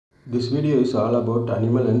This video is all about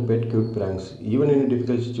animal and pet cute pranks. Even in a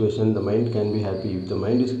difficult situation, the mind can be happy. If the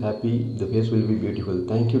mind is happy, the face will be beautiful.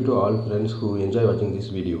 Thank you to all friends who enjoy watching this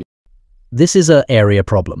video. This is an area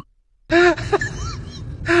problem.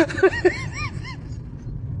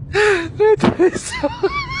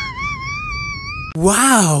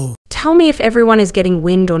 Wow! Tell me if everyone is getting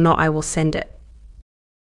wind or not, I will send it.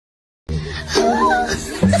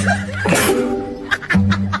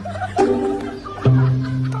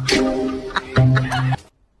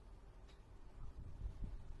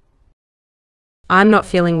 I'm not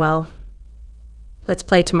feeling well. Let's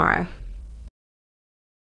play tomorrow.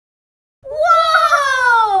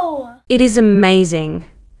 Whoa! It is amazing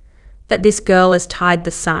that this girl has tied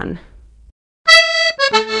the sun.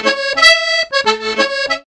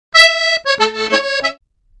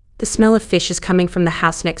 The smell of fish is coming from the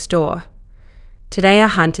house next door. Today our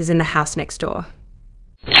hunt is in the house next door.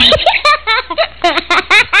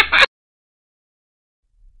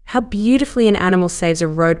 How beautifully an animal saves a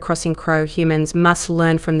road-crossing crow. Humans must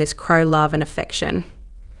learn from this crow love and affection.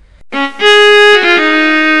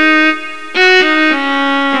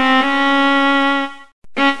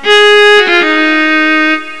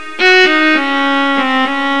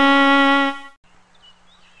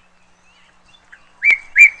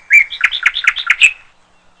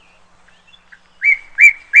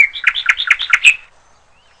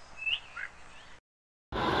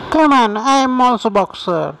 Come on, I am also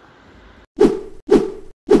boxer.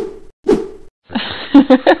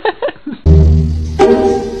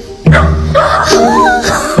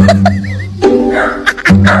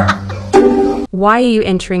 Why are you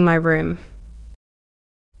entering my room?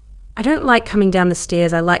 I don't like coming down the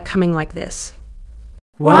stairs, I like coming like this.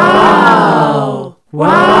 Wow!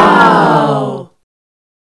 Wow!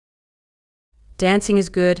 Dancing is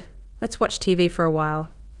good. Let's watch TV for a while.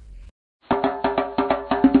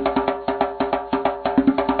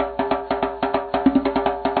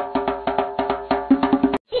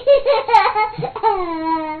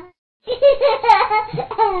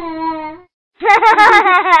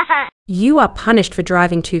 You are punished for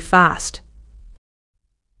driving too fast.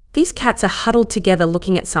 These cats are huddled together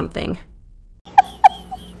looking at something.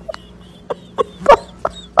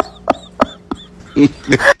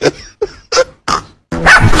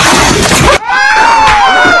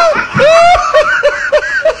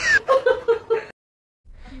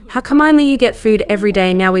 How come only you get food every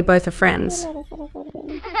day, now we both are friends?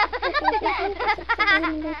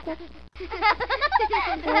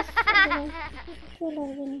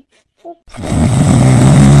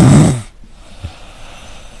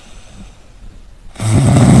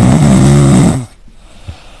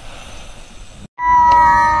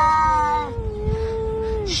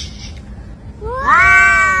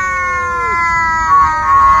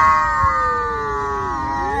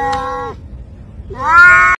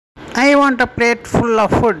 I want a plate full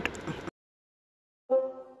of food.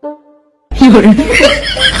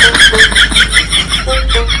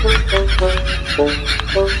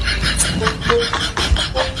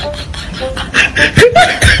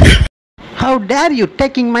 How dare you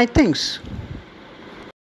taking my things?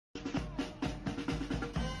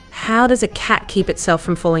 How does a cat keep itself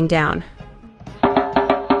from falling down?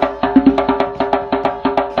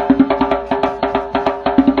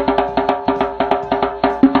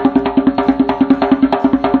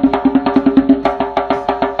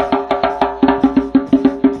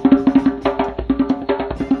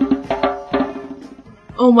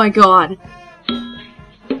 Oh my god.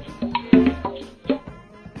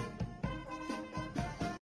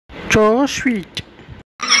 So sweet.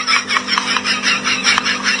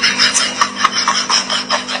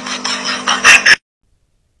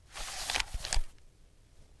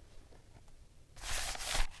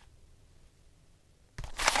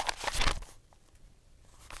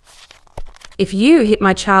 If you hit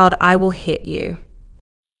my child, I will hit you.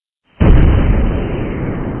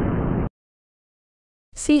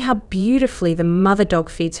 See how beautifully the mother dog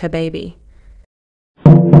feeds her baby.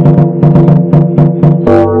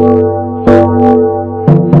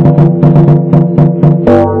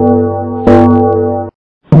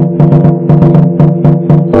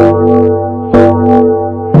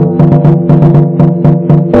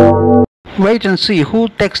 Wait and see who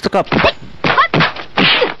takes the cup.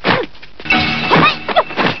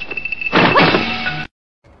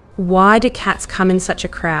 Why do cats come in such a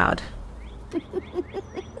crowd?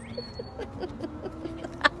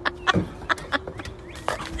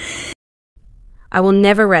 I will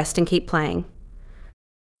never rest and keep playing.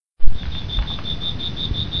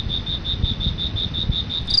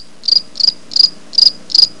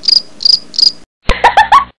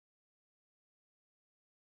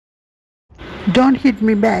 Don't hit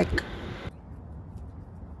me back.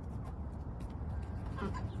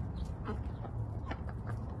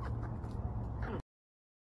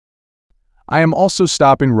 I am also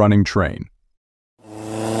stopping running train.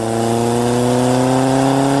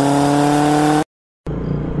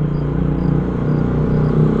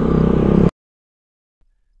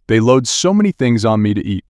 They load so many things on me to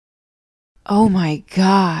eat. Oh my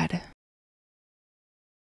God.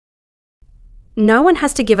 No one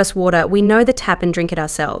has to give us water. We know the tap and drink it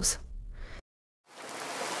ourselves.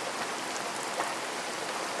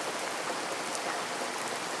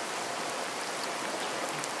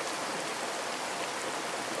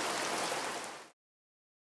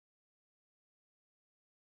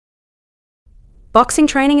 Boxing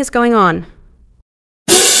training is going on.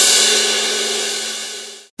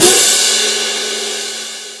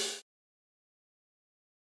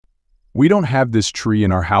 We don't have this tree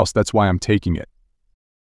in our house, that's why I'm taking it.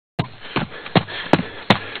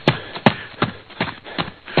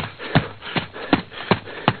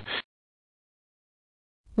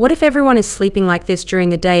 What if everyone is sleeping like this during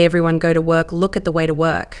the day? Everyone go to work, look at the way to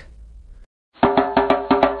work.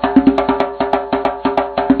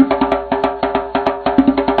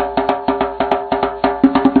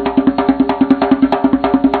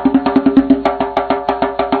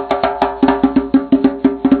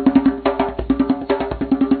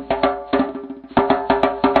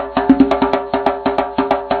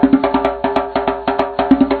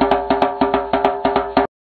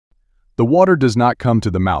 The water does not come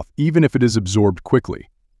to the mouth, even if it is absorbed quickly.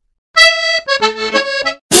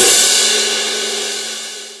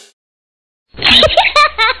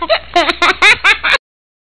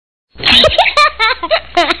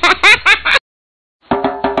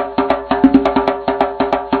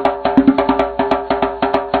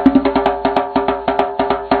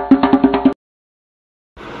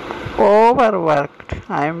 Overworked.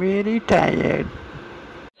 I'm very tired.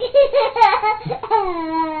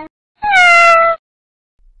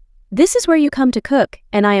 This is where you come to cook,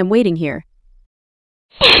 and I am waiting here.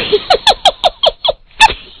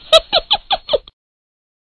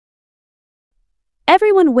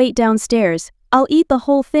 Everyone wait downstairs. I'll eat the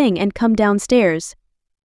whole thing and come downstairs.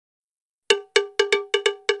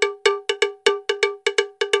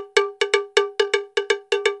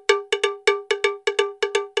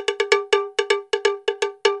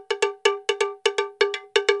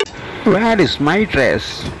 Where is my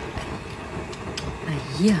dress?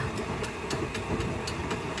 Yeah.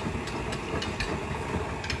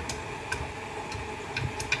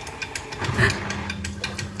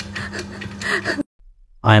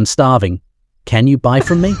 I am starving. Can you buy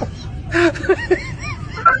from me?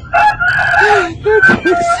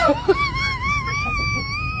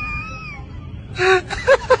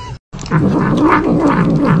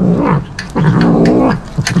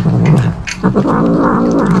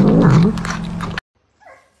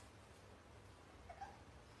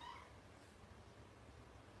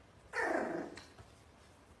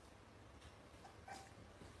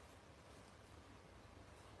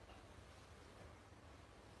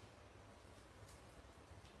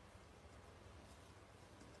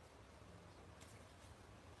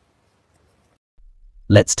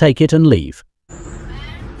 Let's take it and leave.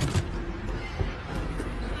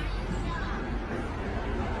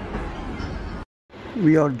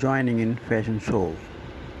 We are joining in fashion show.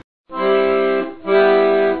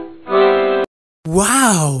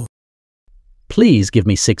 Wow. Please give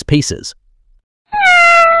me 6 pieces.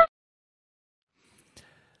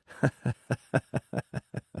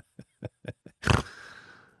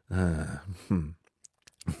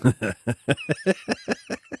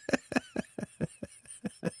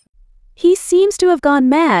 He seems to have gone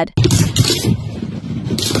mad.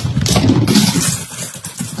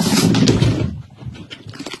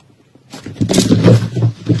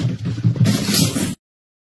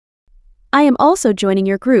 I am also joining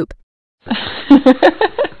your group.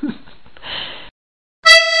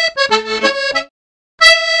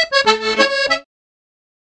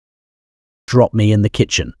 Drop me in the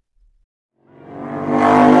kitchen.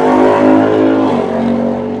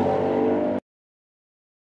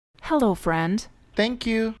 Hello, friend. Thank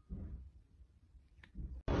you.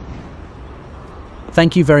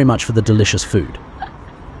 Thank you very much for the delicious food.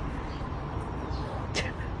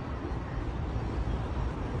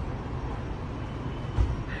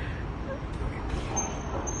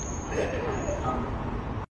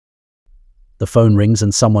 The phone rings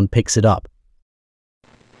and someone picks it up.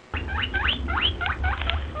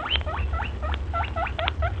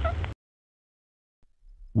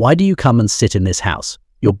 Why do you come and sit in this house?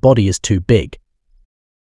 Your body is too big.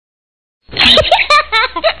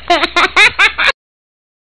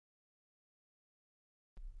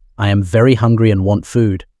 I am very hungry and want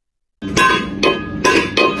food.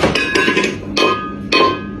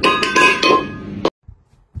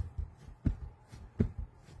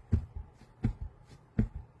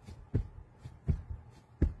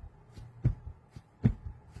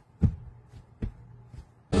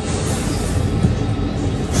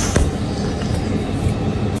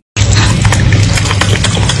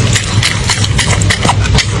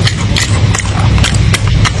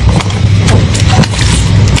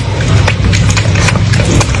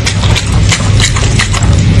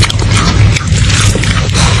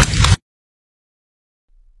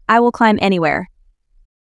 I will climb anywhere.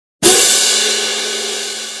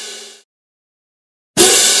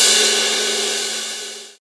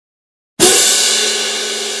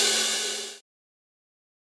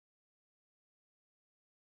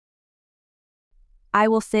 I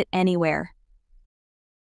will sit anywhere.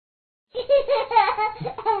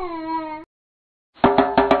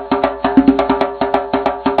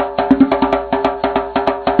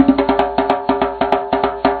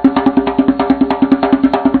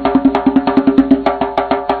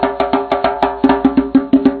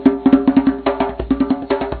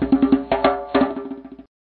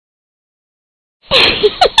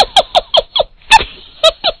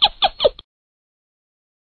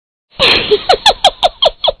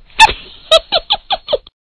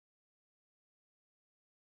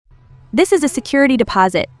 This is a security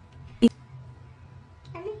deposit.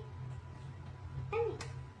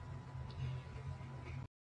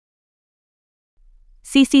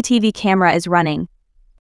 CCTV camera is running.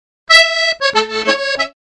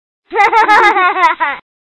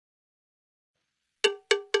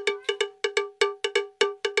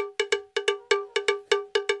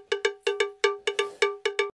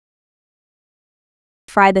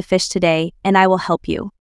 Fry the fish today, and I will help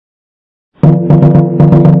you.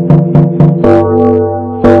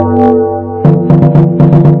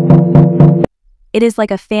 It is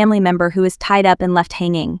like a family member who is tied up and left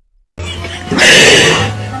hanging.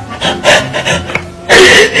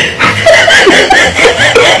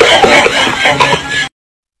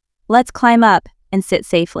 Let's climb up and sit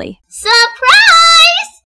safely. Surprise!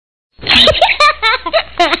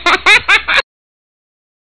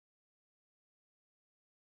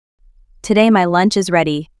 Today my lunch is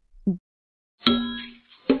ready.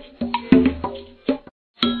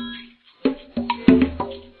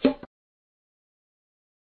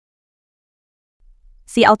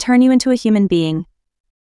 See, I'll turn you into a human being.